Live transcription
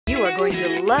are going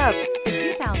to love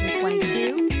the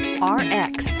 2022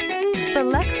 RX. The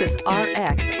Lexus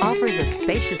RX offers a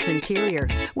spacious interior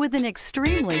with an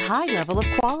extremely high level of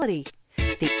quality.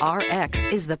 The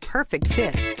RX is the perfect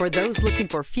fit for those looking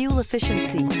for fuel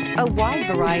efficiency, a wide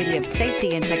variety of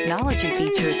safety and technology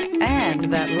features,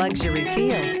 and that luxury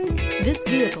feel. This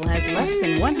vehicle has less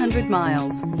than 100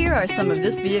 miles. Here are some of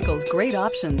this vehicle's great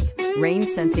options: rain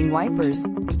sensing wipers,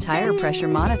 tire pressure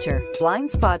monitor,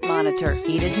 blind spot monitor,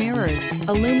 heated mirrors,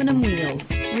 aluminum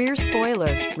wheels, rear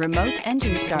spoiler, remote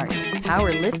engine start,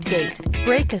 power lift gate,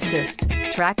 brake assist,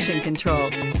 traction control.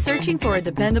 Searching for a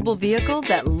dependable vehicle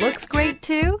that looks great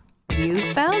too?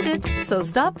 You found it, so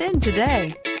stop in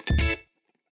today.